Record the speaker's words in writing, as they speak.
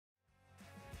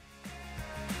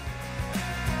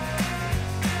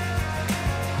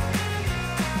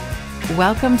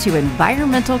Welcome to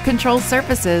Environmental Control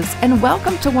Services, and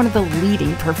welcome to one of the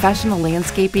leading professional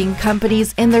landscaping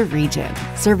companies in the region.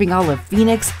 Serving all of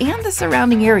Phoenix and the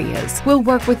surrounding areas, we'll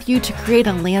work with you to create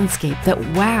a landscape that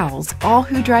wows all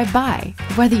who drive by.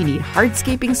 Whether you need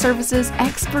hardscaping services,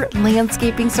 expert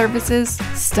landscaping services,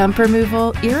 stump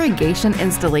removal, irrigation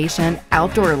installation,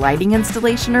 outdoor lighting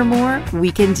installation, or more,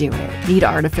 we can do it. Need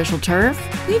artificial turf?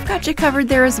 We've got you covered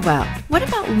there as well. What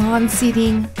about lawn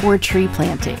seeding or tree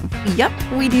planting?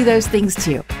 Yep, we do those things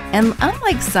too. And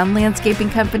unlike some landscaping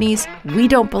companies, we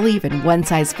don't believe in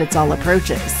one-size-fits-all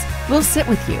approaches. We'll sit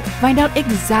with you, find out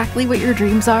exactly what your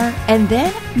dreams are, and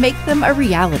then make them a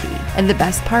reality. And the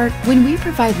best part, when we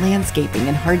provide landscaping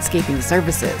and hardscaping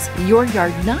services, your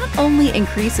yard not only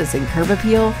increases in curb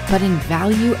appeal, but in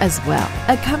value as well.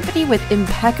 A company with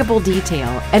impeccable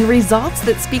detail and results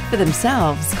that speak for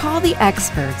themselves. Call the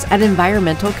experts at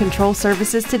Environmental Control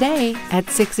Services today at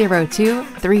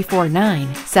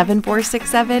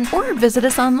 602-349-7467 or visit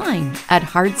us online at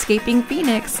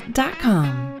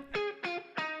hardscapingphoenix.com.